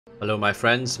Hello my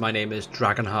friends, my name is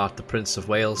Dragonheart the Prince of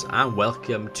Wales and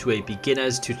welcome to a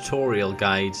beginner's tutorial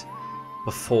guide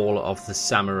for Fall of the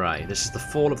Samurai. This is the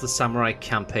Fall of the Samurai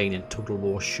campaign in Total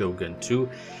War Shogun 2.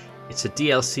 It's a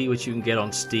DLC which you can get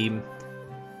on Steam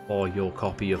for your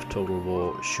copy of Total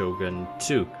War Shogun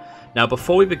 2. Now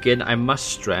before we begin, I must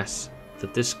stress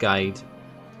that this guide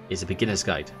is a beginner's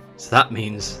guide. So that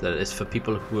means that it's for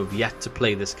people who have yet to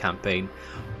play this campaign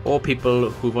or people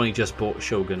who've only just bought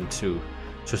Shogun 2.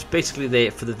 So it's basically there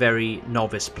for the very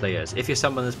novice players. If you're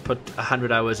someone that's put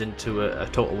 100 hours into a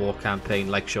Total War campaign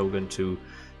like Shogun 2,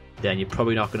 then you're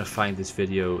probably not going to find this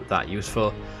video that useful,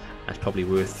 and it's probably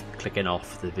worth clicking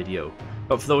off the video.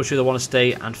 But for those of you that want to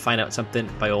stay and find out something,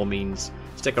 by all means,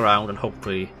 stick around and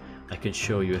hopefully I can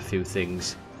show you a few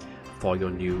things for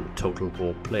your new Total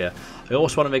War player. I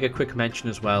also want to make a quick mention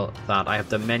as well that I have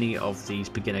done many of these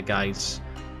beginner guides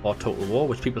for Total War,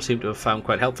 which people seem to have found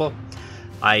quite helpful.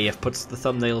 I have put the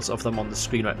thumbnails of them on the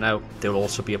screen right now. There will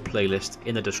also be a playlist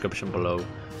in the description below where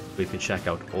you can check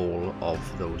out all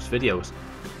of those videos.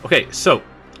 Okay, so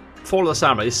Fall of the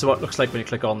Samurai. This is what it looks like when you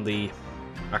click on the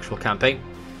actual campaign.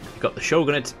 You've got the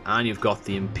Shogunate and you've got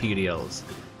the Imperials.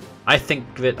 I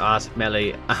think of it as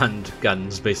melee and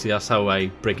guns, basically. That's how I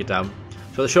break it down.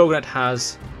 So the Shogunate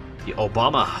has the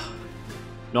Obama,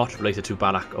 not related to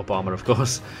Barack Obama, of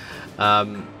course.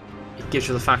 It gives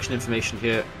you the faction information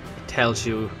here. Tells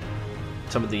you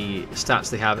some of the stats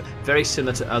they have, very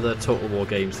similar to other Total War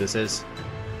games this is.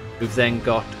 We've then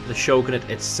got the Shogunate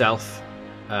itself,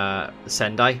 the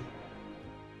Sendai,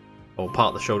 or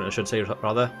part of the Shogunate I should say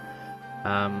rather.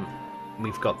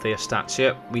 We've got their stats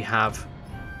here. We have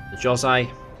the Josei,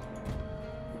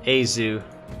 Eizu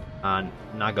and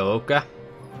Nagaoka.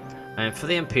 And for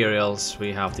the Imperials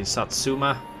we have the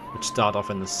Satsuma, which start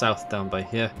off in the south down by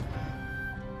here.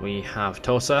 We have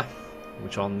Tosa,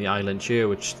 which on the island here,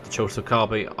 which the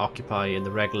Chosokabe occupy in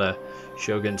the regular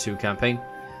Shogun 2 campaign.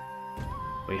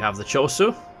 We have the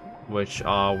Chosu, which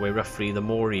are where roughly the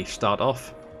Mori start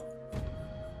off.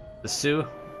 The Su,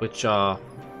 which are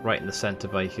right in the centre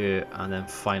by here, and then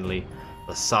finally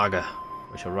the Saga,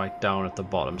 which are right down at the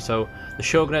bottom. So the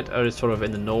Shogunate are sort of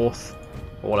in the north,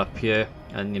 all up here,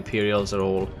 and the Imperials are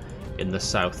all in the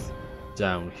south,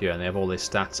 down here, and they have all their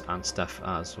stats and stuff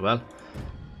as well.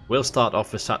 We'll start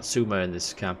off with Satsuma in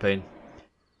this campaign.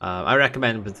 I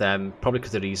recommend with them, probably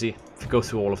because they're easy. If you go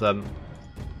through all of them,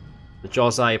 the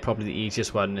Josei are probably the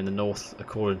easiest one in the north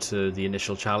according to the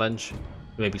initial challenge.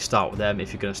 Maybe start with them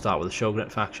if you're going to start with the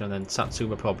Shogunate faction, and then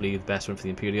Satsuma probably the best one for the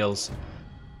Imperials.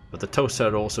 But the Tosa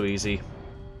are also easy.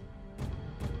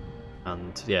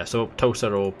 And yeah, so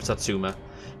Tosa or Satsuma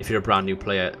if you're a brand new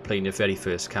player playing your very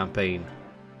first campaign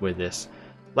with this.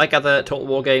 Like other Total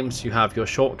War games, you have your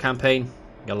short campaign,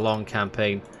 your long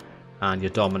campaign and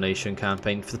your domination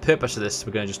campaign. For the purpose of this,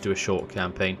 we're going to just do a short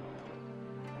campaign.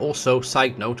 Also,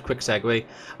 side note, quick segue,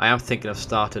 I am thinking of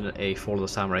starting a Fall of the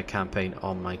Samurai campaign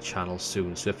on my channel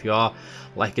soon. So if you are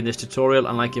liking this tutorial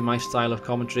and liking my style of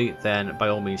commentary, then by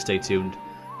all means stay tuned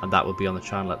and that will be on the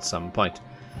channel at some point.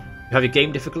 You have your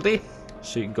game difficulty,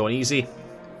 so you can go on easy,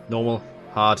 normal,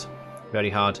 hard,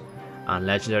 very hard and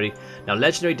legendary. Now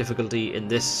legendary difficulty in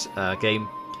this game,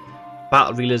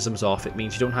 battle realism's off. It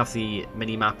means you don't have the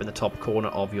mini-map in the top corner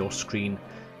of your screen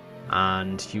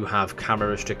and you have camera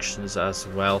restrictions as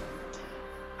well.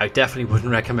 I definitely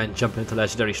wouldn't recommend jumping into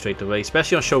legendary straight away,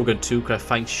 especially on Shogun 2, because I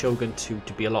find Shogun 2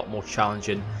 to be a lot more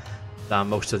challenging than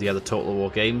most of the other Total War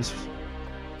games.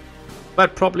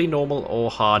 But probably normal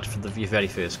or hard for your very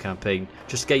first campaign.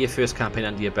 Just get your first campaign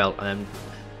under your belt and then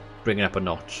bring it up a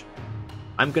notch.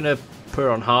 I'm going to put it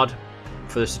on hard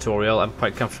for this tutorial. I'm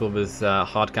quite comfortable with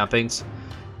hard campaigns.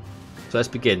 So let's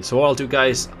begin. So what I'll do,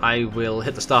 guys, I will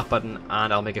hit the start button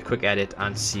and I'll make a quick edit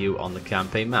and see you on the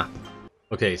campaign map.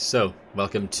 Okay, so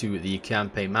welcome to the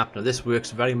campaign map. Now this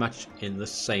works very much in the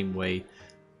same way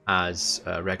as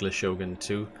regular Shogun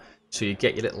 2. So you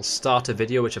get your little starter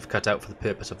video, which I've cut out for the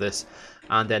purpose of this,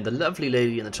 and then the lovely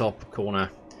lady in the top corner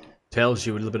tells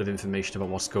you a little bit of information about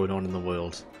what's going on in the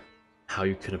world, how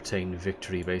you can obtain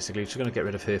victory, basically. Just going to get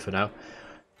rid of her for now.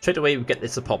 Straight away we get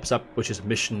this that pops up, which is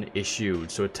mission issued.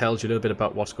 So it tells you a little bit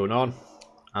about what's going on,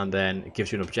 and then it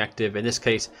gives you an objective. In this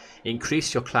case,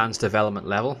 increase your clan's development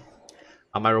level,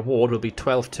 and my reward will be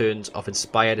 12 turns of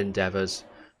inspired endeavors,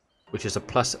 which is a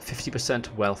plus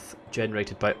 50% wealth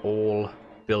generated by all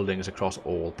buildings across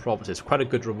all provinces. Quite a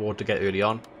good reward to get early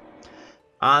on.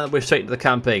 And we're straight into the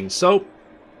campaign. So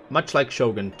much like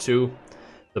Shogun 2,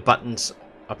 the buttons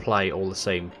apply all the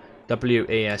same.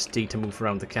 WASD to move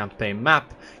around the campaign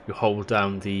map. You hold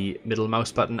down the middle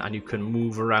mouse button and you can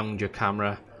move around your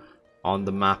camera on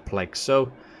the map like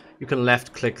so. You can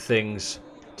left click things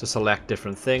to select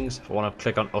different things. If I want to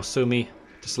click on Osumi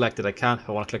to select it, I can. If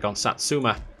I want to click on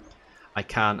Satsuma, I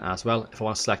can as well. If I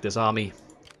want to select this army,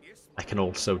 I can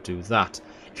also do that.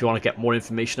 If you want to get more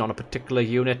information on a particular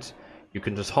unit, you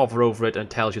can just hover over it and it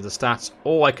tells you the stats,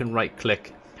 or I can right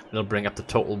click and it'll bring up the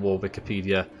Total War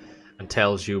Wikipedia and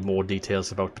tells you more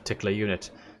details about a particular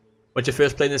unit. When you're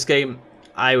first playing this game,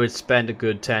 I would spend a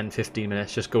good 10-15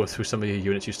 minutes just going through some of your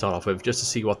units you start off with, just to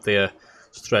see what their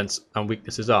strengths and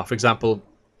weaknesses are. For example,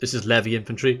 this is Levy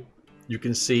Infantry. You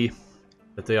can see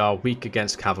that they are weak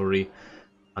against cavalry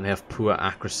and they have poor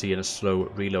accuracy and a slow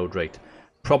reload rate.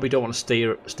 Probably don't want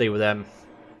to stay with them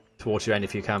towards your end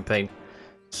of your campaign.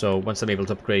 So once I'm able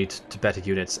to upgrade to better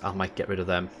units, I might get rid of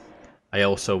them. I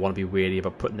also want to be wary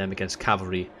about putting them against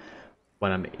cavalry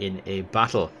when I'm in a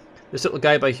battle. This little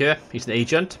guy by here, he's an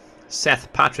agent.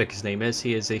 Seth Patrick, his name is.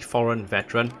 He is a foreign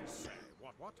veteran.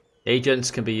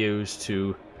 Agents can be used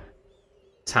to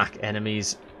attack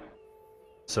enemies.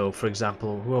 So, for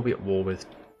example, who are we at war with?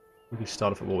 We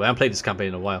start off at war. We haven't played this campaign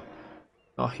in a while.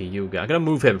 Oh, Hyuga. I'm going to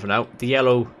move him for now. The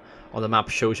yellow on the map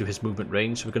shows you his movement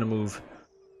range. So we're going to move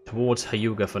towards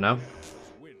Hyuga for now,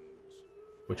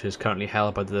 which is currently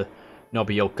held by the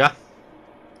Nobioka.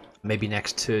 Maybe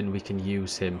next turn we can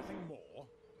use him.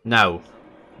 Now,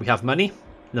 we have money.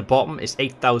 In the bottom is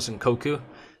 8,000 koku.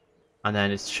 And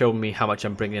then it's showing me how much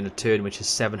I'm bringing in a turn, which is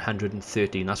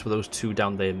 713. That's what those two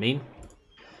down there mean.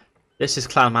 This is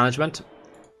clan management.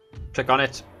 Click on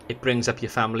it. It brings up your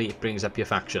family. It brings up your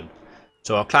faction.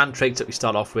 So our clan traits that we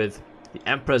start off with. The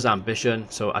Emperor's Ambition.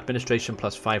 So administration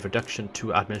plus 5 reduction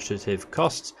to administrative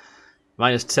costs.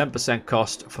 Minus 10%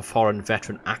 cost for foreign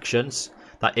veteran actions.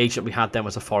 That agent we had then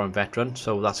was a foreign veteran.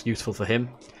 So that's useful for him.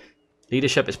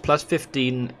 Leadership is plus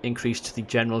 15 increase to the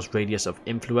general's radius of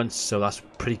influence, so that's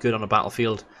pretty good on a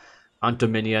battlefield. And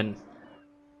Dominion,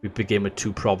 we begin with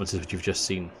 2 provinces, which you've just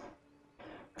seen.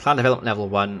 Clan development level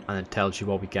 1, and it tells you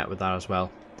what we get with that as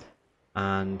well.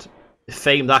 And the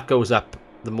fame, that goes up.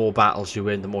 The more battles you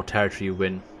win, the more territory you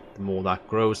win, the more that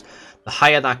grows. The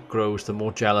higher that grows, the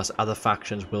more jealous other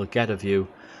factions will get of you,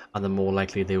 and the more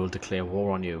likely they will declare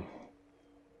war on you.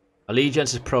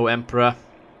 Allegiance is pro-emperor.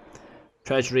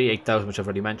 Treasury, 8,000, which I've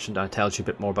already mentioned, and it tells you a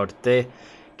bit more about it there.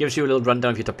 Gives you a little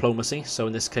rundown of your diplomacy. So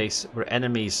in this case, we're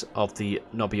enemies of the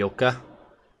Nobioka.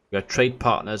 We are trade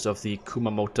partners of the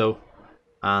Kumamoto,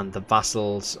 and the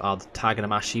vassals are the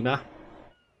Taganamashima.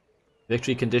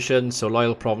 Victory conditions, so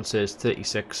loyal provinces,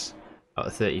 36 out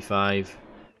of 35.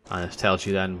 And it tells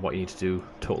you then what you need to do,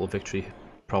 total victory,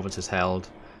 provinces held,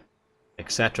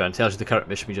 etc. And it tells you the current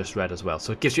mission we just read as well.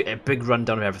 So it gives you a big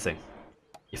rundown of everything.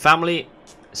 Your family,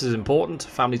 this is important.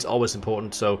 Family's always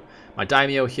important. So my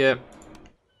daimyo here,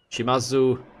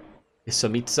 Shimazu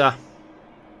Hisamitsu,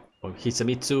 or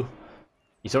Hisamitsu.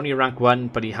 He's only a rank 1,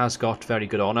 but he has got very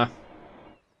good honor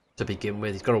to begin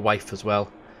with. He's got a wife as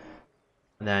well.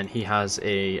 And then he has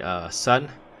a son,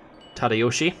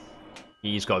 Tadayoshi.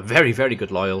 He's got very, very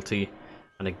good loyalty.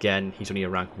 And again, he's only a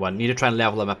rank 1. You need to try and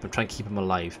level him up and try and keep him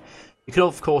alive. You can,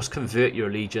 of course, convert your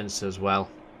allegiance as well.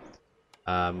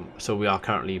 So we are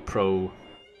currently pro-emperor,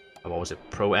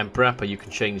 but you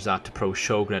can change that to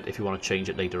pro-shogunate if you want to change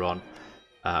it later on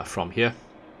from here.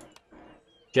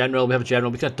 General, we have a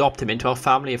general. We can adopt him into our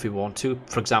family if we want to.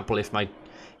 For example, if my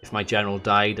general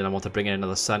died and I want to bring in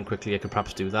another son quickly, I could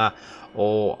perhaps do that.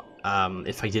 Or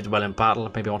if I did well in battle,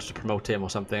 maybe I wanted to promote him or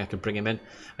something, I could bring him in.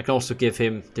 I can also give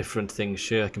him different things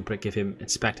here. I can give him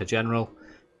Inspector General,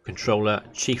 Controller,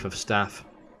 Chief of Staff,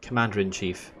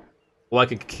 Commander-in-Chief. Or I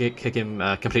could kick him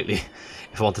completely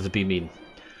if I wanted to be mean.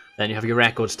 Then you have your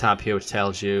records tab here, which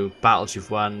tells you battles you've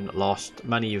won, lost,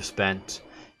 money you've spent,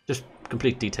 just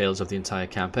complete details of the entire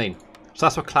campaign. So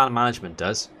that's what clan management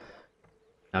does.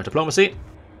 Now diplomacy.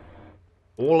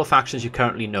 All the factions you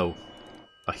currently know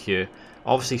are here.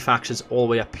 Obviously factions all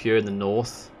the way up here in the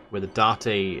north, where the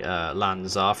Date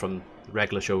lands are from the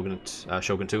regular Shogun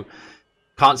 2.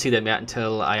 Can't see them yet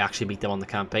until I actually meet them on the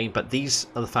campaign, but these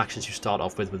are the factions you start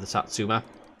off with the Satsuma.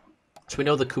 So we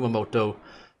know the Kumamoto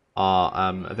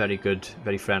are a very good,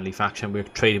 very friendly faction. We're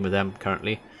trading with them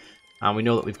currently. And we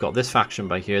know that we've got this faction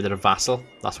by here. They're a vassal.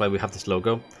 That's why we have this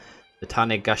logo. The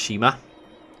Tanegashima.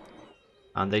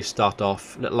 And they start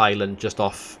off, little island just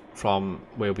off from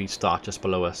where we start, just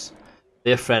below us.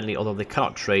 They're friendly, although they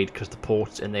cannot trade because the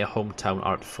ports in their hometown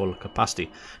are at full capacity.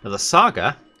 Now the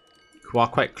Saga, who are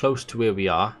quite close to where we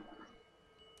are,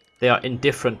 they are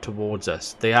indifferent towards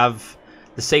us. They have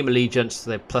the same allegiance, so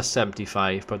they're plus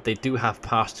 75, but they do have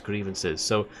past grievances.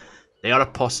 So they are a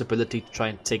possibility to try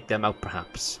and take them out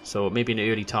perhaps. So maybe an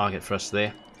early target for us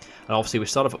there. And obviously we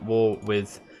start off at war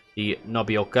with the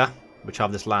Nobioka, which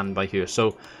have this land by here.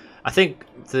 So I think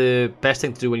the best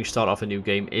thing to do when you start off a new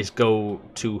game is go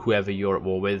to whoever you're at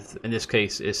war with. In this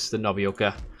case, it's the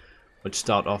Nobioka, which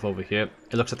start off over here.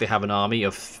 It looks like they have an army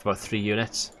of about 3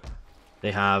 units.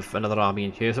 They have another army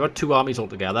in here, so about 2 armies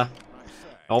altogether.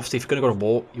 Obviously, if you're going to go to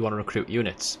war, you want to recruit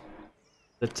units.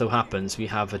 That so happens we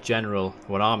have a general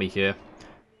or an army here.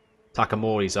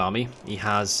 Takamori's army. He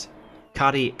has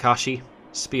Kari Kashi,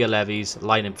 spear levies,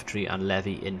 line infantry, and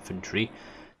levy infantry.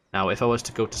 Now, if I was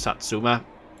to go to Satsuma,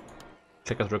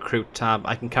 click on the recruit tab,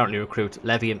 I can currently recruit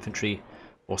levy infantry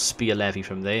or spear levy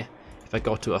from there. If I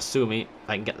go to Asumi,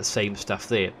 I can get the same stuff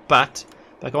there. But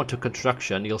if I go into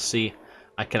construction, you'll see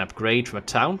I can upgrade from a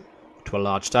town to a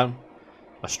large town,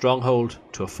 a stronghold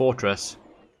to a fortress.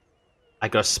 I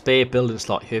got a spare building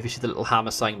slot here. If you see the little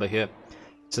hammer sign by here,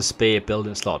 it's a spare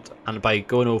building slot. And by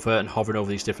going over and hovering over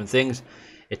these different things,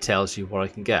 it tells you what I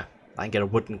can get. I can get a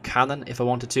wooden cannon if I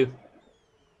wanted to.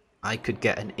 I could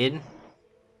get an inn.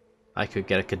 I could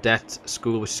get a cadet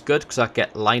school, which is good because I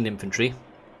get line infantry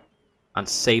and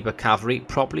saber cavalry.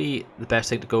 Probably the best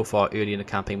thing to go for early in the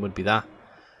campaign would be that.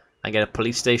 I can get a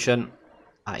police station.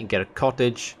 I can get a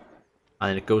cottage, and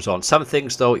then it goes on. Some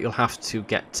things though you'll have to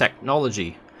get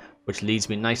technology, which leads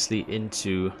me nicely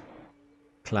into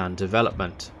clan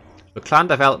development. So clan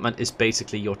development is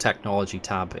basically your technology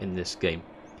tab in this game.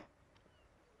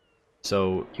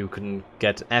 So you can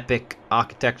get epic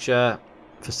architecture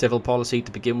for civil policy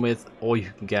to begin with, or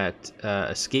you can get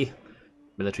a ski,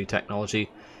 military technology.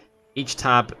 Each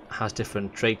tab has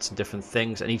different traits and different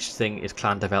things, and each thing is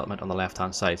clan development on the left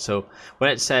hand side. So when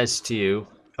it says to you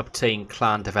obtain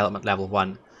clan development level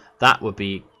 1, that would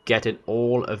be getting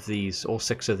all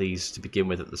 6 of these to begin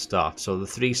with at the start. So the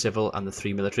 3 civil and the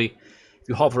 3 military. If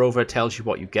you hover over, it tells you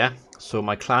what you get. So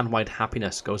my clan wide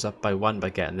happiness goes up by 1 by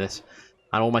getting this,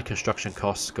 and all my construction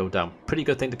costs go down. Pretty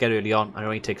good thing to get early on, and it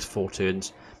only takes 4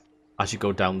 turns. As you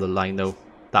go down the line though,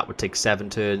 that would take 7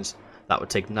 turns, that would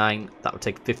take 9, that would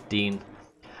take 15,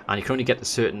 and you can only get to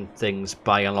certain things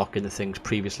by unlocking the things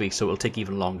previously, so it'll take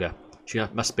even longer. So you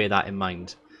must bear that in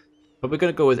mind. But we're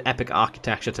going to go with epic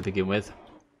architecture to begin with.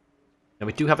 Now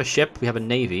we do have a ship, we have a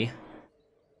navy,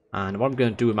 and what I'm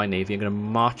going to do with my navy, I'm going to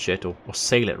march it, or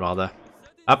sail it rather,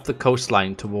 up the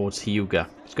coastline towards Hyuga.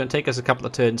 It's going to take us a couple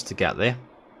of turns to get there.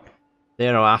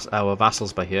 There are our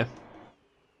vassals by here,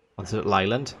 on this little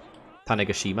island,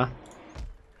 Tanegashima.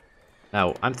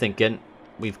 Now, I'm thinking,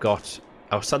 we've got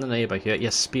our southern neighbour here,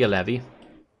 yes, spear levy.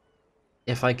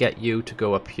 If I get you to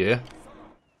go up here,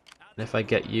 and if I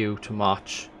get you to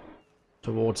march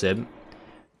towards him,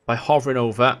 by hovering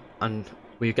over, and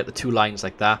we get the 2 lines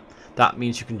like that, that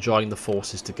means you can join the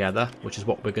forces together, which is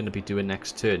what we're going to be doing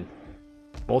next turn.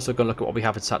 I'm also going to look at what we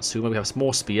have in Satsuma. We have some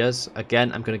more spears.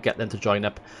 Again, I'm going to get them to join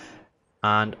up.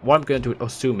 And what I'm going to do at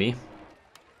Osumi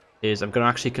is I'm going to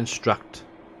actually construct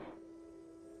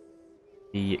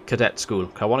the cadet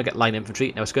school. I want to get line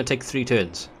infantry. Now it's going to take 3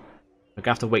 turns. I'm going to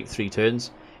have to wait 3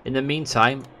 turns. In the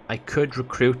meantime, I could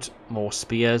recruit more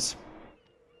spears.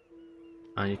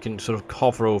 And you can sort of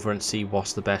hover over and see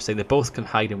what's the best thing. They both can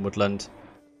hide in woodland.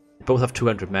 They both have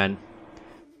 200 men.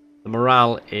 The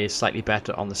morale is slightly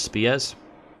better on the spears.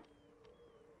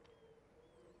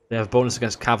 They have bonus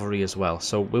against cavalry as well.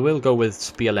 So we will go with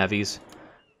spear levies.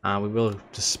 And we will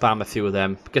just spam a few of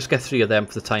them. Just get 3 of them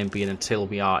for the time being until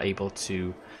we are able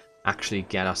to actually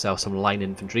get ourselves some line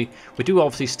infantry. We do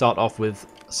obviously start off with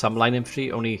some line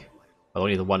infantry. Only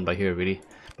the 1 by here really.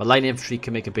 But line infantry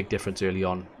can make a big difference early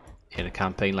on in a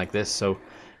campaign like this. So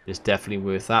it's definitely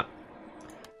worth that.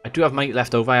 I do have money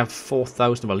left over. I have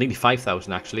 4,000, well nearly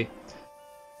 5,000 actually.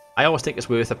 I always think it's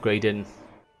worth upgrading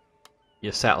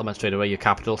your settlement straight away, your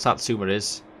capital. Satsuma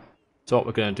is. So what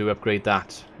we're going to do, upgrade that.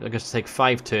 It's going to take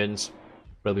 5 turns.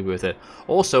 Will be worth it.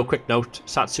 Also, quick note,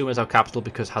 Satsuma is our capital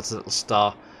because it has a little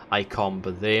star icon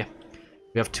but there.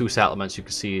 We have 2 settlements, you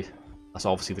can see that's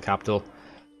obviously the capital.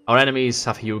 Our enemies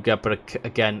have Hyuga, but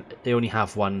again, they only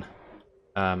have one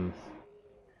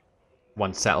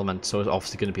settlement, so it's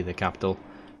obviously going to be the capital.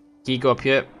 Higo up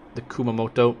here, the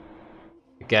Kumamoto.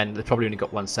 Again, they've probably only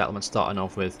got 1 settlement starting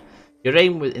off with. Your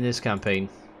aim in this campaign,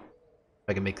 if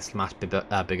I can make this map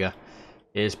bigger,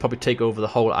 is probably take over the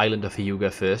whole island of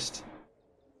Hyuga first.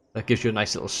 That gives you a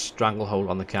nice little stranglehold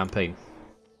on the campaign.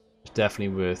 It's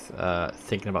definitely worth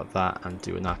thinking about that and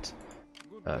doing that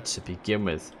to begin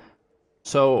with.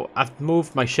 So I've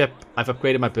moved my ship, I've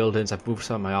upgraded my buildings, I've moved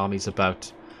some of my armies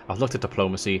about. I've looked at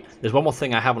diplomacy. There's one more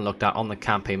thing I haven't looked at on the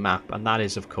campaign map, and that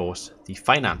is, of course, the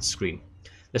finance screen.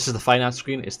 This is the finance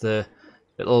screen. It's the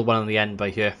little one on the end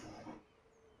by here.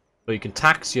 So you can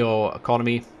tax your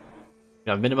economy.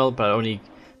 You have minimal, but only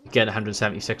get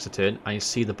 176 a turn. And you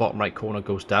see the bottom right corner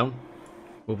goes down.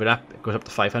 Move it up, it goes up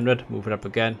to 500. Move it up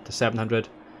again to 700.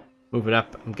 Move it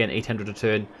up, I'm getting 800 a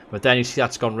turn. But then you see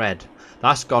that's gone red.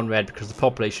 That's gone red because the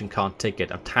population can't take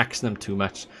it. I'm taxing them too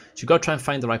much. So you've got to try and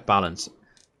find the right balance.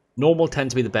 Normal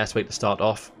tends to be the best way to start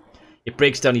off. It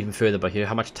breaks down even further by here,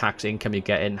 how much tax income you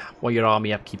get in, what your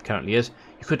army upkeep currently is.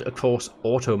 You could, of course,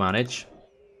 auto-manage,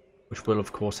 which will,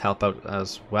 of course, help out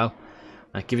as well.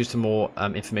 And it gives you some more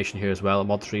information here as well.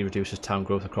 Mod 3 reduces town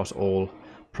growth across all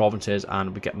provinces,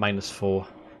 and we get -4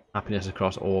 happiness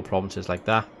across all provinces like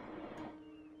that.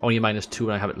 Only -2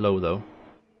 when I have it low, though.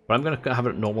 But I'm going to have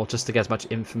it normal just to get as much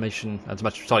information, as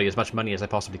much money as I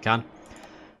possibly can.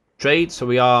 Trade, so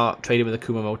we are trading with a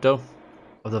Kumamoto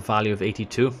of the value of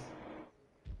 82.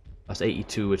 That's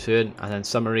 82 a turn, and then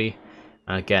summary,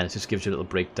 and again, it just gives you a little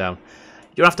breakdown.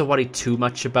 You don't have to worry too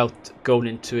much about going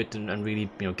into it and really,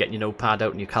 getting your notepad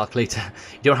out and your calculator.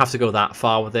 You don't have to go that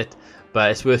far with it, but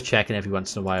it's worth checking every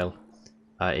once in a while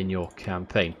in your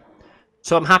campaign.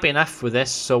 So I'm happy enough with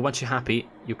this. So once you're happy,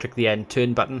 you click the end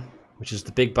turn button, which is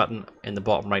the big button in the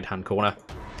bottom right hand corner,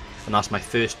 and that's my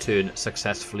first turn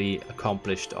successfully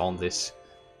accomplished on this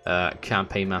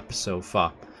campaign map so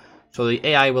far. So the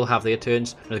AI will have their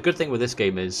turns. Now the good thing with this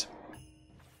game is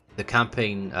the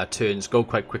campaign turns go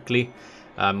quite quickly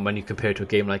when you compare it to a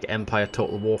game like Empire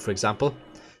Total War, for example.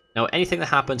 Now anything that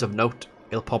happens of note,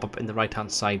 it'll pop up in the right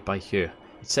hand side by here.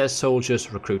 It says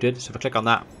soldiers recruited, so if I click on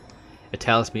that, it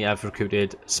tells me I've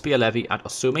recruited Spear Levy at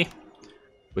Osumi,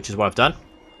 which is what I've done.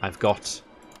 I've got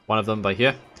one of them by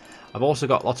here. I've also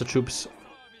got lots of troops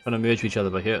trying to merge with each other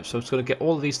by here, so I'm just going to get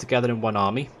all of these together in one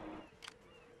army.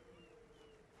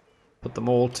 Put them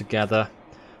all together.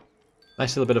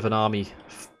 Nice little bit of an army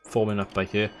forming up by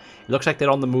here. It looks like they're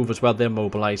on the move as well, they're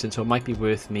mobilizing, so it might be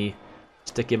worth me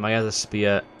sticking my other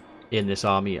spear in this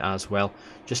army as well,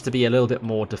 just to be a little bit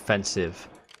more defensive.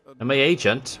 And my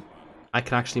agent, I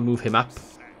can actually move him up.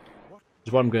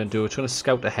 Is what I'm going to do. I'm going to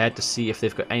scout ahead to see if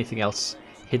they've got anything else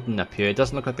hidden up here. It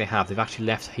doesn't look like they have. They've actually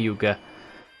left Hyuga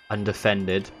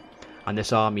undefended, and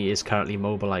this army is currently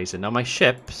mobilizing. Now my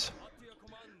ships,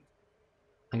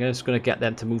 I'm just going to get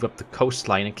them to move up the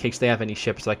coastline in case they have any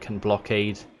ships that I can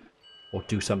blockade or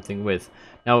do something with.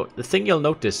 Now, the thing you'll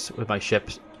notice with my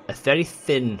ships, a very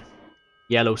thin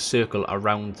yellow circle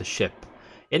around the ship.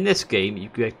 In this game, you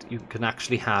can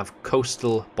actually have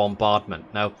coastal bombardment.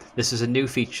 Now, this is a new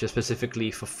feature specifically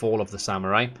for Fall of the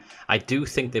Samurai. I do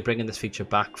think they're bringing this feature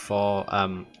back for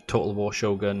Total War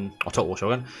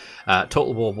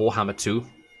Warhammer 2.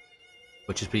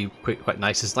 Which is quite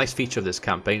nice. It's a nice feature of this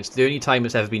campaign. It's the only time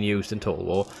it's ever been used in Total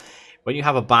War. When you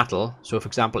have a battle, so for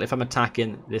example, if I'm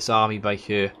attacking this army by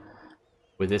here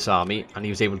with this army, and he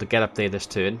was able to get up there this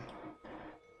turn,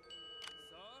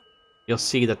 you'll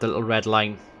see that the little red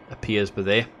line appears by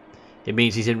there. It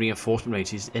means he's in reinforcement range.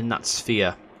 He's in that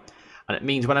sphere. And it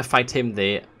means when I fight him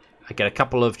there, I get a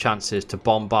couple of chances to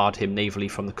bombard him navally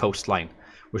from the coastline,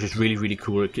 which is really, really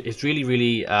cool. It's really,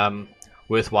 really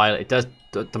worthwhile. It does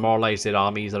demoralize their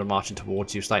armies that are marching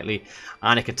towards you slightly,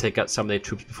 and it can take out some of their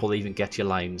troops before they even get your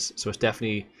lines, so it's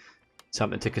definitely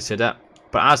something to consider.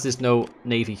 But as there's no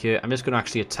navy here, I'm just going to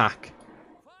actually attack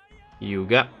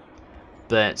Hyuga,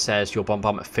 but it says your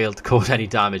bombardment failed to cause any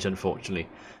damage, unfortunately,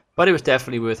 but it was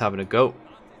definitely worth having a go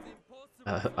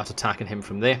at attacking him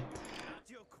from there.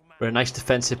 We're in a nice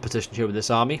defensive position here with this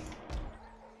army,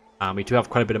 and we do have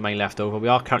quite a bit of money left over. We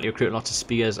are currently recruiting lots of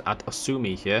spears at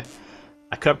Osumi here.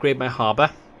 I could upgrade my harbour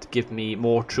to give me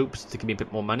more troops, to give me a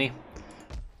bit more money.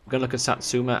 I'm going to look at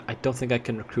Satsuma. I don't think I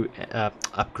can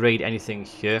upgrade anything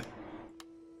here.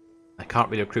 I can't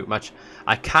really recruit much.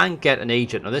 I can get an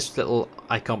agent. Now this little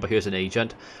icon by here is an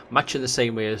agent. Much in the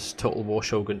same way as Total War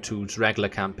Shogun 2's regular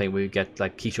campaign, where you get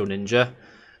like Kisho Ninja.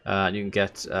 And you can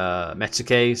get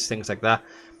Metsukes, things like that.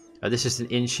 This is an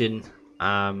Inshin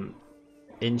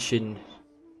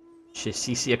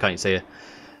Shishisi, I can't even say it.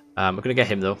 We're going to get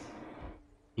him though.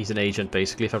 He's an agent,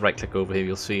 basically. If I right-click over him,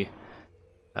 you'll see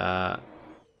they're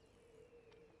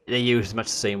used much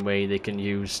the same way. They can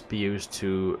be used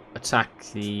to attack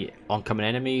the oncoming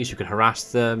enemies. You can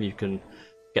harass them. You can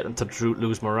get them to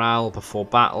lose morale before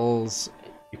battles.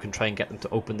 You can try and get them to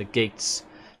open the gates.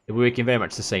 They're working very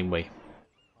much the same way.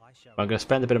 I'm going to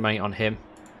spend a bit of money on him.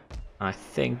 I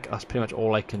think that's pretty much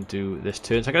all I can do this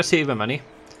turn. So I'm going to save my money.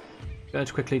 I'm going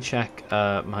to quickly check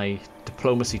my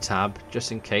diplomacy tab,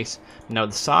 just in case. Now,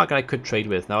 the Saga I could trade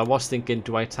with. Now, I was thinking,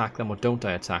 do I attack them or don't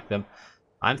I attack them?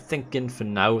 I'm thinking for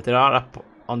now, they are up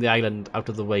on the island out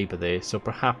of the way by there, so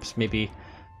perhaps maybe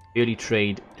early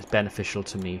trade is beneficial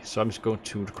to me. So I'm just going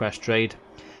to request trade.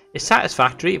 It's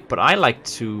satisfactory, but I like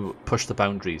to push the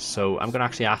boundaries, so I'm going to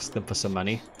actually ask them for some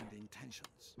money.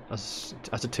 as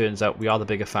it turns out, we are the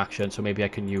bigger faction, so maybe I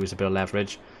can use a bit of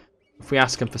leverage. If we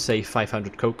ask him for, say,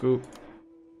 500 koku,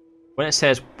 when it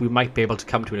says we might be able to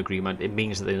come to an agreement, it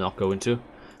means that they're not going to.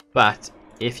 But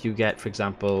if you get, for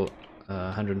example,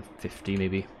 150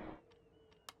 maybe,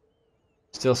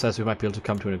 still says we might be able to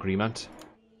come to an agreement.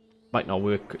 Might not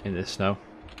work in this now.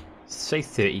 Say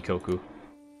 30 koku.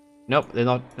 Nope, they're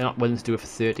not willing to do it for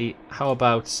 30. How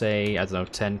about, say, I don't know,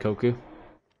 10 koku?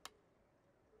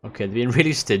 Okay, they're being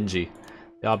really stingy.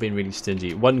 They are being really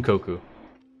stingy. 1 koku.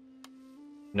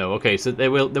 No, okay, so they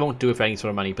won't do it for any sort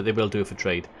of money, but they will do it for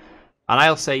trade. And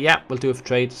I'll say, yeah, we'll do it for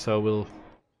trade, so we'll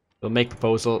make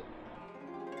proposal.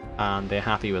 And they're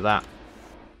happy with that.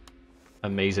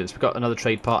 Amazing. So we've got another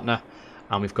trade partner,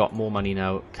 and we've got more money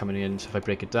now coming in. So if I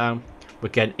break it down, we're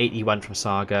getting 81 from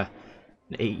Saga,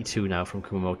 and 82 now from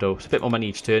Kumamoto. It's a bit more money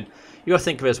each turn. You got to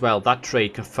think of it as well, that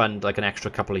trade can fund like an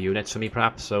extra couple of units for me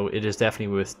perhaps, so it is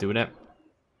definitely worth doing it.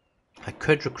 I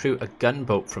could recruit a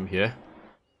gunboat from here.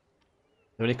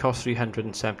 It only costs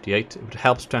 378. It would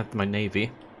help strengthen my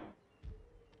navy.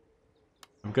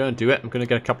 I'm going to do it. I'm going to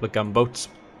get a couple of gunboats.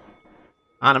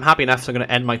 And I'm happy enough, so I'm going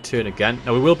to end my turn again.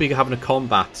 Now, we will be having a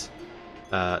combat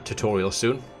tutorial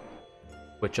soon,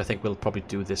 which I think we'll probably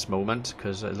do this moment,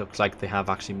 because it looks like they have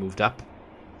actually moved up,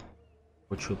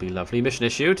 which will be lovely. Mission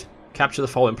issued. Capture the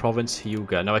following province,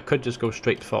 Hyuga. Now, I could just go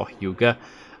straight for Hyuga.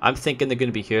 I'm thinking they're going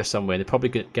to be here somewhere. They're probably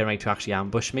getting ready to actually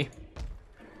ambush me.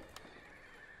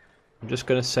 I'm just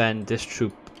going to send this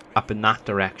troop up in that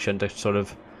direction to sort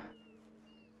of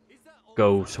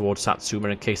go towards Satsuma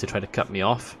in case they try to cut me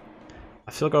off.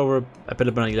 I've still got over a bit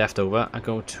of money left over. I'm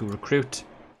going to recruit,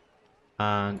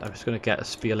 and I'm just going to get a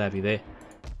spear levy there.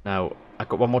 Now, I've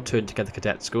got one more turn to get the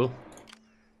cadet school.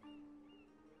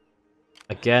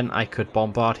 Again, I could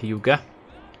bombard Hyuga.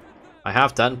 I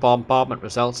have done. Bombardment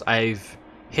results. I've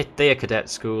hit their cadet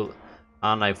school,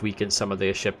 and I've weakened some of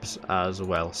their ships as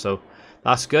well. So,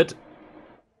 that's good.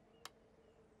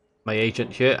 My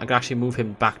agent here, I'm going to actually move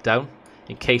him back down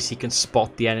in case he can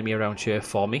spot the enemy around here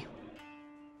for me.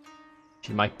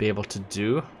 He might be able to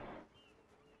do.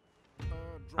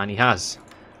 And he has.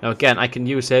 Now again, I can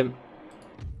use him.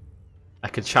 I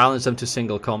can challenge them to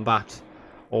single combat,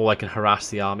 or I can harass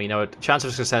the army. Now, chance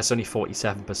of success is only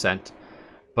 47%,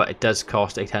 but it does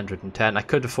cost 810. I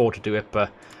could afford to do it, but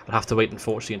I'll have to wait,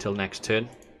 unfortunately, until next turn.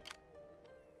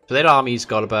 So their army's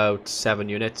got about 7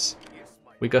 units.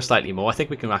 We got slightly more. I think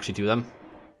we can actually do them,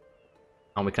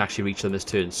 and we can actually reach them this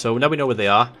turn. So now we know where they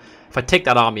are. If I take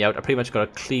that army out, I pretty much got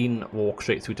a clean walk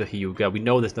straight through to Hyuga. We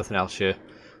know there's nothing else here.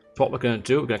 So what we're going to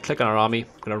do, we're going to click on our army.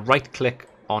 We're going to right click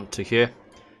onto here.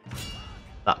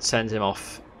 That sends him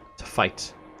off to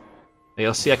fight. Now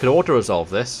you'll see I could auto-resolve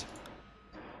this,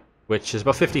 which is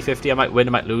about 50-50. I might win,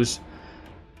 I might lose.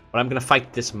 But I'm going to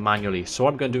fight this manually. So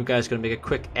what I'm going to do, guys, is going to make a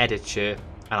quick edit here,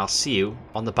 and I'll see you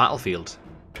on the battlefield.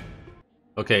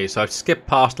 Okay, so I've skipped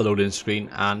past the loading screen,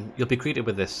 and you'll be greeted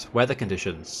with this weather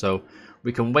conditions. So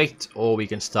we can wait, or we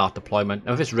can start deployment.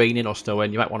 Now if it's raining or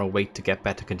snowing, you might want to wait to get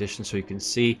better conditions so you can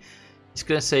see. It's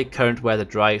going to say current weather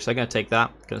dry, so I'm going to take that.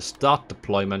 I'm going to start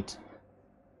deployment,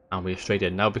 and we're straight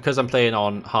in. Now because I'm playing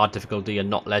on hard difficulty and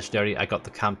not legendary, I got the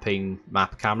campaign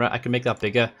map camera. I can make that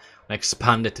bigger and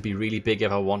expand it to be really big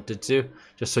if I wanted to,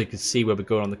 just so you can see where we're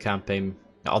going on the campaign,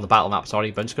 on the battle map,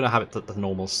 sorry. But I'm just going to have it at the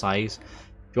normal size.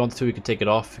 If you want to, you can take it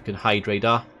off. You can hide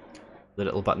radar, the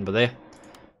little button by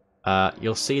there.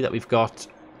 You'll see that we've got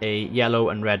a yellow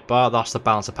and red bar. That's the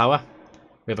balance of power.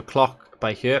 We have a clock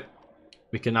by here.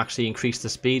 We can actually increase the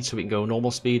speed, so we can go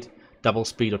normal speed, double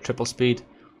speed, or triple speed.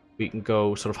 We can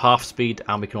go sort of half speed,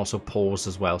 and we can also pause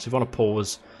as well. So if you want to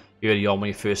pause early on when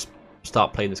you first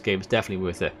start playing this game, it's definitely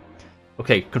worth it.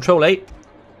 Okay, Control 8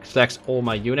 selects all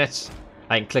my units.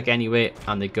 I can click anywhere,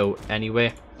 and they go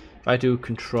anywhere. If I do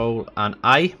Control and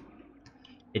I,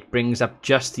 it brings up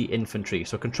just the infantry.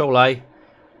 So Control I,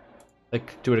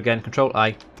 like do it again, Control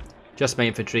I, just my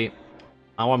infantry.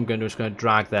 And what I'm going to do is going to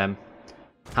drag them,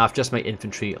 have just my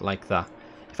infantry like that.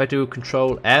 If I do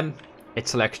Control M, it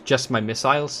selects just my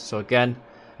missiles. So again,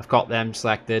 I've got them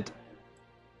selected.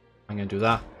 I'm going to do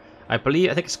that. I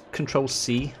think it's Control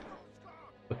C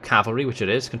for cavalry, which it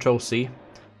is, Control C,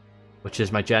 which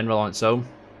is my general on its own.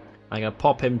 I'm going to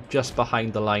pop him just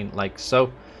behind the line like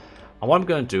so. And what I'm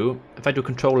going to do, if I do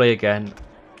Control A again,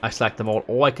 I select them all,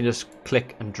 or I can just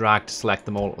click and drag to select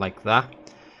them all like that.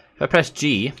 If I press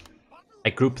G, I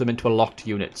group them into a locked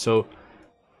unit. So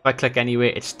if I click anywhere,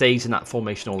 it stays in that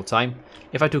formation all the time.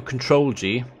 If I do Control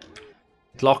G,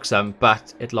 it locks them,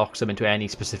 but it locks them into any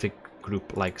specific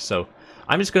group like so.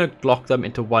 I'm just going to lock them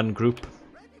into one group.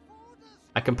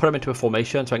 I can put them into a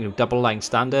formation, so I can do double line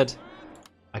standard.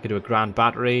 I can do a grand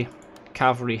battery.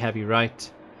 cavalry, heavy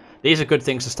right. These are good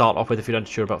things to start off with if you're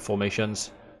unsure about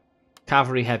formations.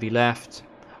 Cavalry, heavy left.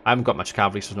 I haven't got much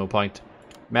cavalry, so there's no point.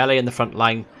 Melee in the front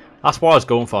line. That's what I was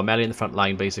going for, melee in the front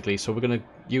line, basically. So we're going to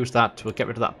use that. We'll get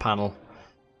rid of that panel.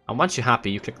 And once you're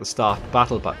happy, you click the Start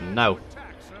Battle button. Now,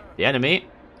 the enemy,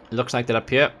 looks like they're up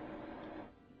here.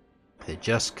 They're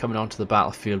just coming onto the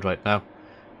battlefield right now.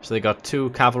 So they got 2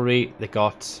 cavalry. They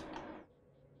got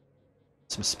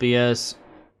some spears.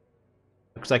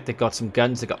 Looks like they got some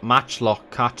guns. They got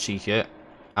matchlock Kachi here.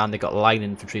 And they got line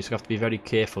infantry, so you have to be very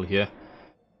careful here.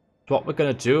 So what we're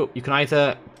going to do, you can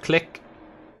either click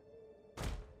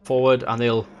forward and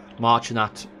they'll march in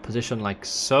that position like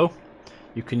so.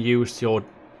 You can use your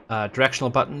directional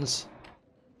buttons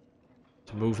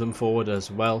to move them forward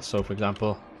as well. So for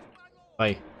example,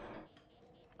 if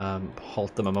I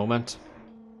halt them a moment,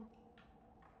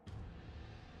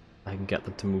 I can get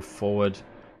them to move forward,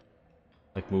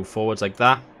 like move forwards like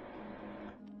that.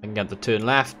 I can get them to turn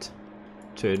left,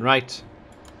 turn right.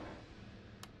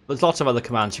 There's lots of other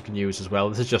commands you can use as well.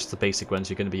 This is just the basic ones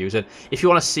you're going to be using. If you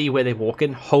want to see where they're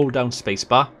walking, hold down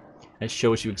spacebar and it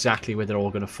shows you exactly where they're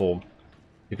all going to form.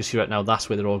 You can see right now that's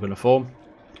where they're all going to form.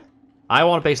 I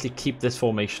want to basically keep this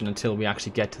formation until we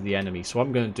actually get to the enemy. So what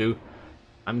I'm going to do,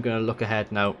 I'm going to look ahead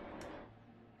now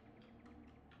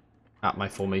at my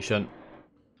formation.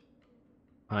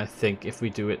 And I think if we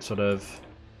do it sort of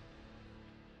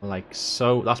like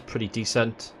so, that's pretty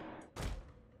decent.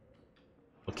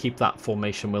 We'll keep that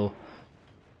formation, we'll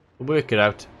work it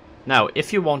out. Now,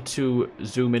 if you want to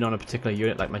zoom in on a particular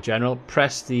unit like my general,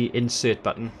 press the insert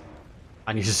button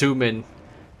and you zoom in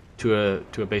to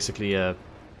basically a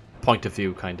point of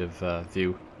view kind of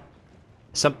view.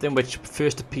 Something which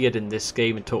first appeared in this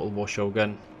game in Total War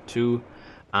Shogun 2,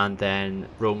 and then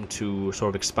Rome 2 sort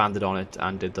of expanded on it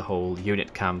and did the whole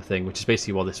unit cam thing, which is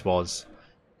basically what this was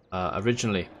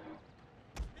originally.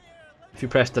 If you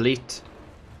press delete,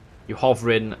 you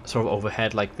hover in sort of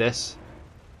overhead like this,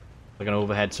 like an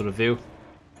overhead sort of view.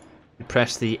 You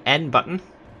press the N button,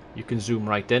 you can zoom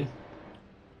right in.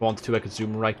 If I wanted to, I could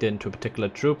zoom right into a particular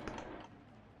troop,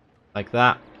 like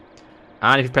that.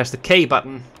 And if you press the K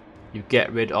button, you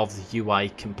get rid of the UI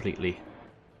completely.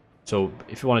 So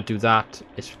if you want to do that,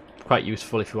 it's quite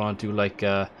useful if you want to do like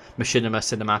machinima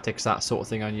cinematics, that sort of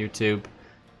thing on YouTube.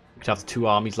 You could have the 2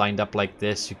 armies lined up like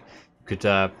this. You could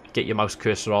get your mouse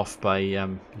cursor off by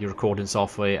your recording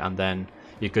software, and then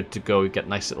you're good to go. You get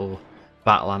nice little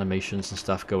battle animations and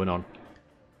stuff going on.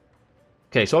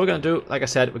 Okay, so what we're going to do, like I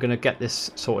said, we're going to get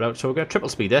this sorted out. So we're going to triple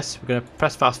speed this. We're going to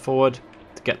press fast forward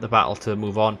to get the battle to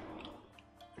move on.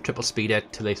 Triple speed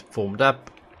it till it's formed up.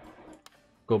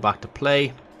 Go back to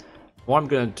play. What I'm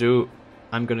going to do,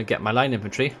 I'm going to get my line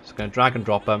infantry. So I'm going to drag and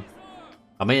drop them.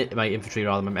 My infantry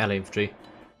rather, my melee infantry.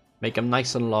 Make them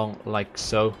nice and long like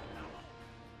so.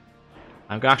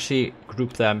 I'm going to actually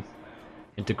group them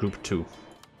into group 2.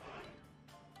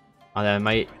 And then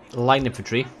my line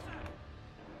infantry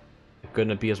are going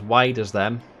to be as wide as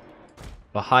them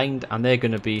behind, and they're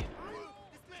going to be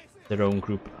their own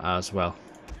group as well.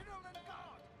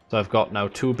 So I've got now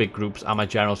 2 big groups, and my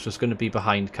general's just going to be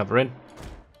behind covering.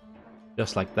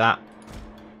 Just like that.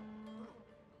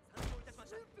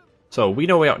 So we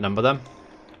know we outnumber them.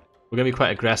 We're going to be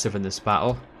quite aggressive in this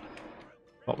battle.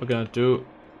 What we're going to do,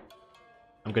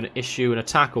 I'm going to issue an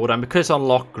attack order, and because it's on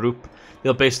lock group,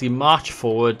 they'll basically march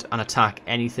forward and attack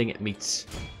anything it meets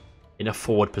in a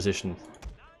forward position.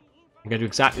 I'm going to do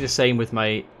exactly the same with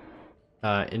my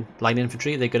line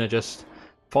infantry. They're going to just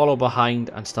follow behind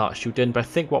and start shooting, but I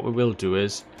think what we will do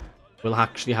is we'll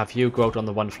actually have you go out on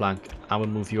the one flank and we'll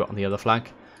move you out on the other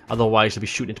flank. Otherwise I'll be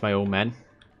shooting into my own men.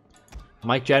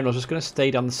 My general's just going to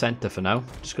stay down the centre for now.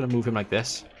 Just going to move him like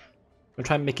this. I'm going to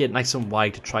try and make it nice and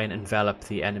wide to try and envelop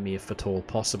the enemy if at all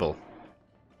possible.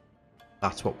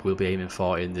 That's what we'll be aiming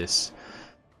for in this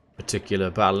particular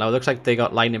battle. Now it looks like they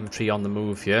got line infantry on the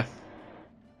move here.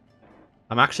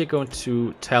 I'm actually going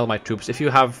to tell my troops, if you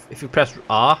press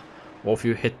R, or if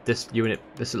you hit this unit,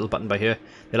 this little button by here,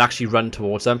 they'll actually run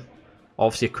towards them.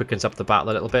 Obviously it quickens up the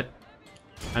battle a little bit.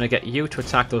 I'm going to get you to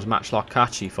attack those matchlock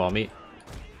Kachi for me.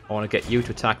 I want to get you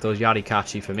to attack those Yari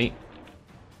Kachi for me.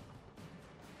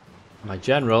 My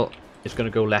general is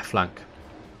going to go left flank.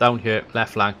 Down here,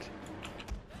 left flank.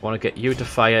 I want to get you to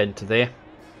fire into there.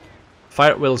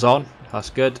 Fire at will's on. That's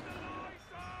good.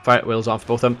 Fire at will's on for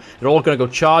both of them. They're all going to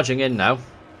go charging in now.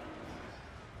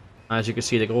 As you can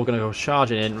see, they're all going to go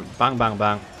charging in. Bang, bang,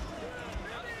 bang.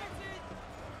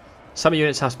 Some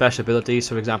units have special abilities.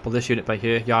 So, for example, this unit by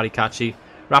here, Yari Kachi.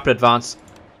 Rapid advance.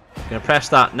 I'm going to press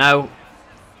that now.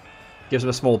 Gives them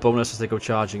a small bonus as they go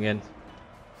charging in.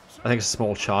 I think it's a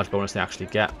small charge bonus they actually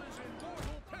get.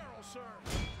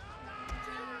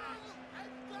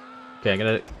 Okay, I'm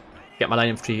going to get my line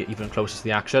infantry even closer to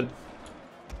the action.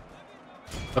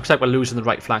 Looks like we're losing the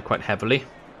right flank quite heavily.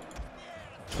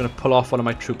 Just going to pull off one of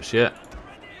my troops here.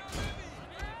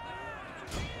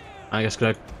 I'm just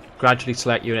going to gradually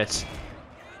select units,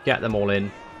 get them all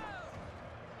in.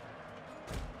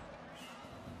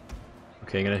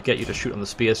 Okay, I'm going to get you to shoot on the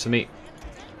spears for me.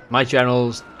 My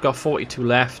general's got 42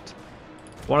 left.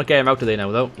 I want to get him out of there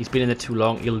now, though. He's been in there too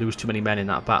long. He'll lose too many men in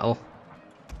that battle.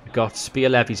 We've got spear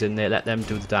levies in there. Let them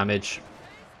do the damage.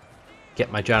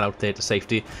 Get my general out there to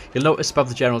safety. You'll notice above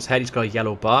the general's head, he's got a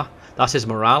yellow bar. That's his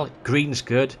morale. Green's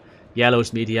good.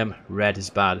 Yellow's medium. Red is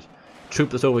bad. Troop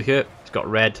that's over here, he's got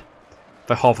red.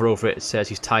 If I hover over it, it says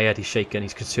he's tired, he's shaken,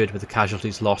 he's concerned with the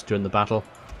casualties lost during the battle.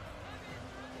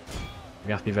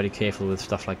 We have to be very careful with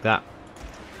stuff like that.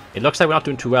 It looks like we're not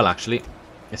doing too well, actually.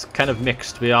 It's kind of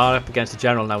mixed. We are up against the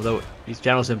general now, though. These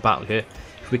generals in battle here.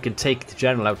 If we can take the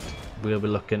general out, we'll be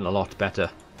looking a lot better.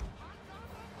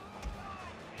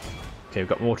 Okay, we've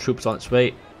got more troops on its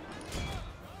way.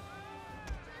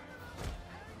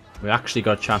 We actually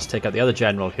got a chance to take out the other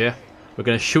general here. We're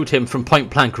going to shoot him from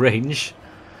point-blank range.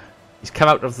 He's come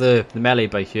out of the melee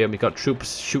by here, and we've got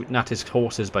troops shooting at his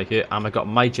horses by here, and I've got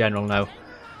my general now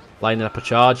lining up a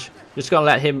charge. Just going to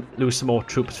let him lose some more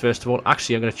troops first of all.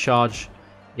 Actually, I'm going to charge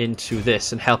into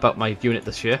this and help out my unit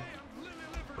this year.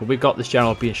 But we've got this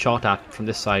general being shot at from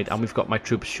this side, and we've got my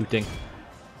troops shooting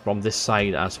from this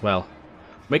side as well.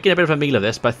 Making a bit of a meal of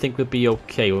this, but I think we'll be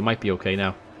okay. We might be okay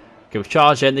now. Okay, we've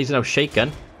charged in. These are now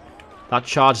shaken. That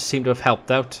charge seemed to have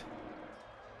helped out.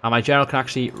 And my general can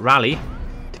actually rally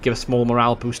to give a small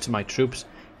morale boost to my troops.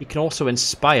 He can also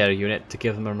inspire a unit to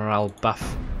give them a morale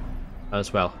buff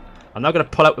as well. I'm now going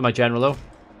to pull out with my general, though.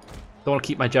 Don't want to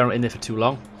keep my general in there for too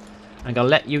long. I'm going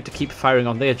to let you to keep firing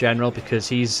on their general because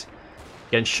he's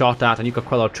getting shot at, and you've got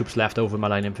quite a lot of troops left over my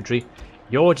line infantry.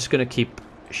 You're just going to keep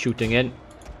shooting in.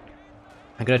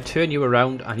 I'm going to turn you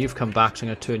around, and you've come back, so I'm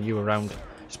going to turn you around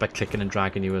just by clicking and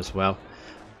dragging you as well.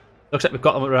 Looks like we've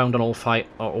got them around on all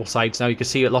sides now. You can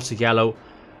see lots of yellow,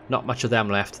 not much of them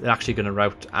left. They're actually going to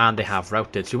rout, and they have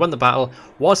routed. So we won the battle.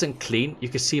 Wasn't clean. You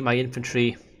can see my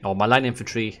infantry, or my line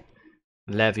infantry,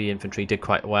 levy infantry did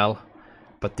quite well,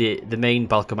 but the main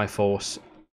bulk of my force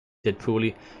did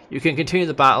poorly. You can continue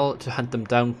the battle to hunt them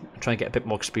down and try and get a bit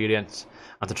more experience,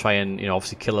 and to try and, you know,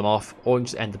 obviously kill them off, or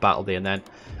just end the battle there and then.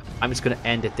 I'm just going to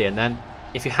end it there and then.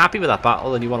 If you're happy with that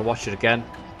battle and you want to watch it again,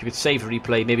 you could save a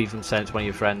replay, maybe even send it to one of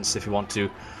your friends if you want to,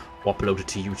 or upload it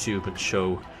to YouTube and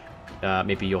show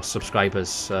maybe your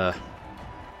subscribers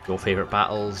your favourite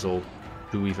battles, or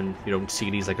do even your own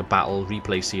series like a battle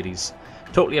replay series.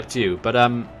 Totally up to you. But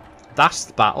that's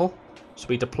the battle. So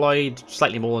we deployed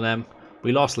slightly more than them.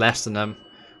 We lost less than them.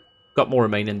 Got more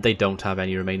remaining. They don't have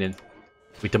any remaining.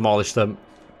 We demolished them,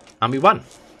 and we won.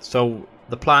 So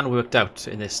the plan worked out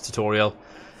in this tutorial,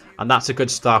 and that's a good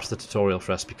start to the tutorial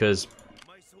for us, because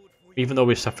even though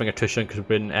we're suffering attrition because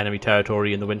we're in enemy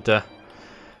territory in the winter,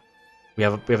 we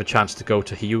have a chance to go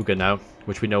to Hyuga now,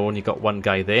 which we know only got one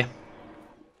guy there,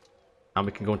 and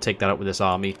we can go and take that out with this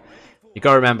army. You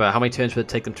gotta remember, how many turns will it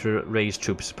take them to raise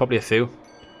troops? Probably a few.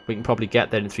 We can probably get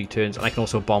there in 3 turns, and I can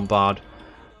also bombard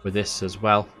with this as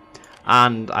well.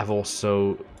 And I've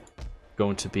also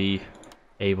going to be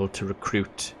able to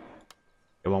recruit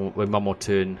with one more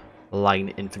turn line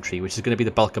infantry, which is going to be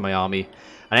the bulk of my army.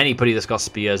 And anybody that's got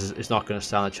spears is not going to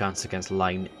stand a chance against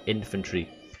line infantry.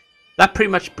 That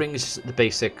pretty much brings the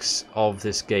basics of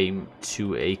this game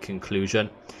to a conclusion.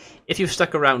 If you've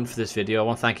stuck around for this video, I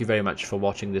want to thank you very much for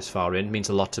watching this far in. It means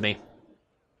a lot to me.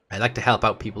 I like to help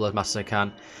out people as much as I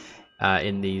can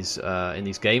in these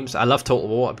games. I love Total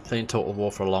War. I've been playing Total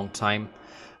War for a long time.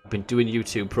 I've been doing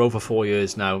YouTube for over 4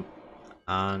 years now,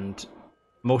 and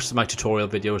most of my tutorial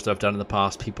videos that I've done in the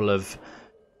past, people have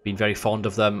been very fond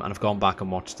of them and have gone back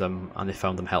and watched them, and they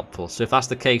found them helpful. So if that's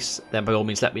the case, then by all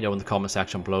means let me know in the comment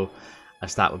section below,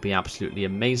 as that would be absolutely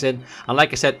amazing. And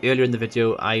like I said earlier in the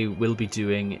video, I will be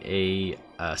doing a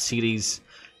series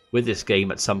with this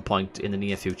game at some point in the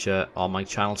near future on my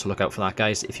channel, so look out for that,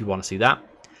 guys, if you want to see that.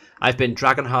 I've been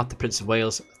Dragonheart, the Prince of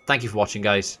Wales. Thank you for watching,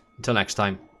 guys. Until next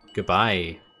time,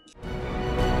 goodbye.